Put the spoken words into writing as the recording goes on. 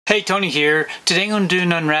Hey, Tony here. Today I'm going to do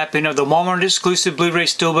an unwrapping of the Walmart exclusive Blu-ray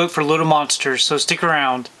Steelbook for Little Monsters, so stick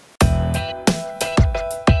around.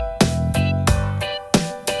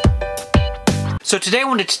 So today I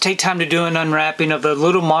wanted to take time to do an unwrapping of the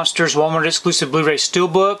Little Monsters Walmart exclusive Blu-ray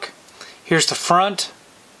Steelbook. Here's the front,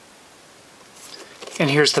 and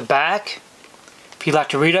here's the back. If you'd like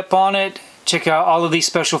to read up on it, check out all of these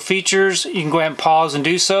special features, you can go ahead and pause and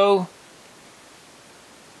do so.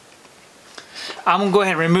 I'm going to go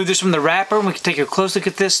ahead and remove this from the wrapper and we can take a close look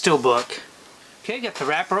at this Steelbook. Okay, got the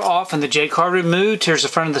wrapper off and the J card removed. Here's the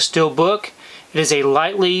front of the Steelbook. It is a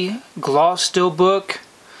lightly glossed Steelbook.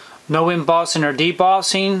 No embossing or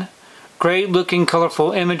debossing. Great looking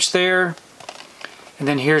colorful image there. And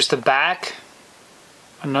then here's the back.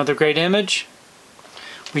 Another great image.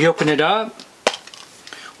 We open it up.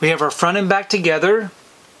 We have our front and back together.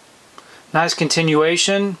 Nice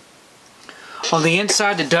continuation. On the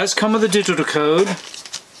inside it does come with a digital code.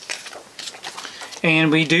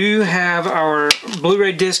 And we do have our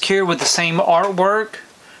Blu-ray disc here with the same artwork,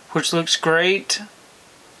 which looks great.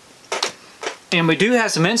 And we do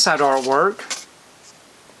have some inside artwork.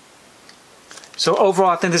 So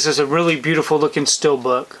overall I think this is a really beautiful looking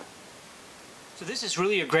Steelbook. So this is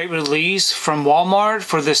really a great release from Walmart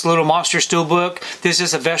for this Little Monster Steelbook. This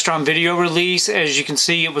is a Vestron video release. As you can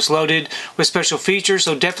see, it was loaded with special features,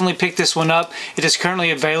 so definitely pick this one up. It is currently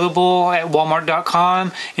available at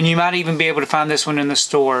walmart.com, and you might even be able to find this one in the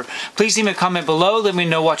store. Please leave me a comment below. Let me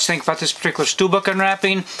know what you think about this particular Steelbook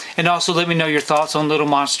unwrapping, and also let me know your thoughts on Little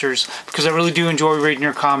Monsters, because I really do enjoy reading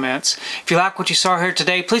your comments. If you like what you saw here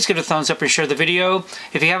today, please give it a thumbs up and share the video.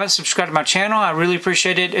 If you haven't subscribed to my channel, I really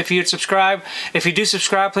appreciate it if you'd subscribe. If you do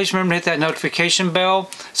subscribe, please remember to hit that notification bell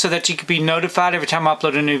so that you can be notified every time I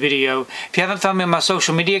upload a new video. If you haven't found me on my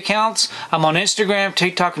social media accounts, I'm on Instagram,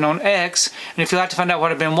 TikTok, and on X. And if you'd like to find out what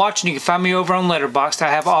I've been watching, you can find me over on Letterboxd.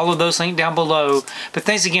 I have all of those linked down below. But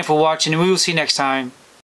thanks again for watching, and we will see you next time.